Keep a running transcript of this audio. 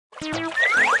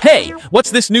Hey,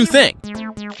 what's this new thing?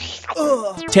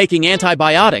 Taking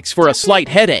antibiotics for a slight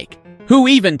headache. Who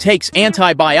even takes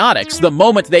antibiotics the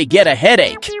moment they get a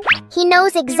headache? He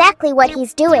knows exactly what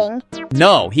he's doing.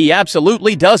 No, he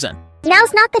absolutely doesn't.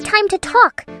 Now's not the time to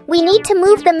talk. We need to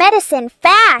move the medicine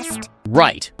fast.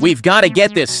 Right, we've got to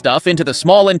get this stuff into the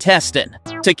small intestine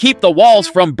to keep the walls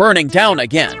from burning down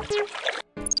again.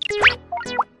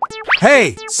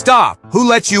 Hey, stop! Who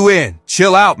let you in?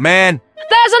 Chill out, man.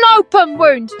 There's an open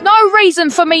wound. No reason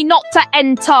for me not to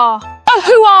enter.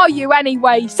 Who are you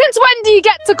anyway? Since when do you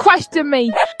get to question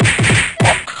me?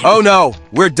 Oh no,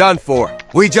 we're done for.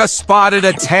 We just spotted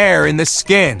a tear in the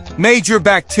skin. Major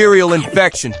bacterial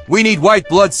infection. We need white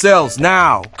blood cells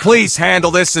now. Please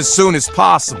handle this as soon as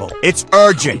possible. It's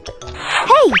urgent.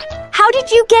 Hey, how did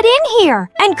you get in here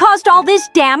and caused all this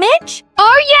damage?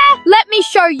 Oh yeah? Let me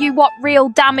show you what real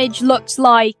damage looks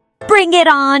like. Bring it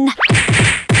on.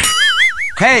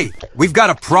 Hey, we've got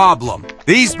a problem.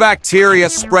 These bacteria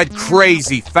spread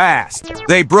crazy fast.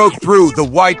 They broke through the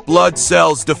white blood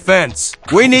cells' defense.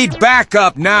 We need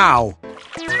backup now.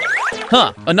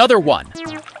 Huh, another one.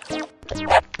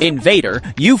 Invader,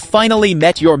 you finally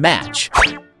met your match.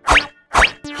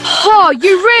 Oh,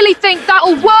 you really think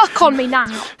that'll work on me now?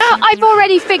 I've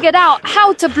already figured out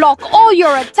how to block all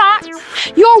your attacks.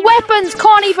 Your weapons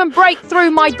can't even break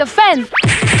through my defense.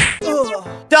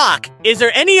 Doc, is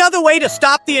there any other way to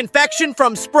stop the infection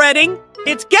from spreading?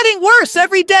 It's getting worse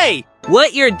every day.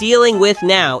 What you're dealing with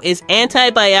now is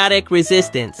antibiotic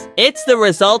resistance. It's the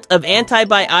result of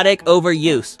antibiotic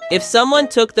overuse. If someone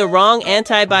took the wrong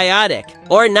antibiotic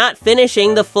or not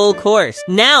finishing the full course,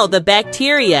 now the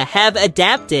bacteria have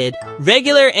adapted.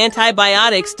 Regular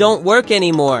antibiotics don't work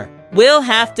anymore. We'll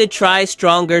have to try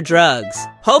stronger drugs,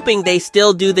 hoping they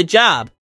still do the job.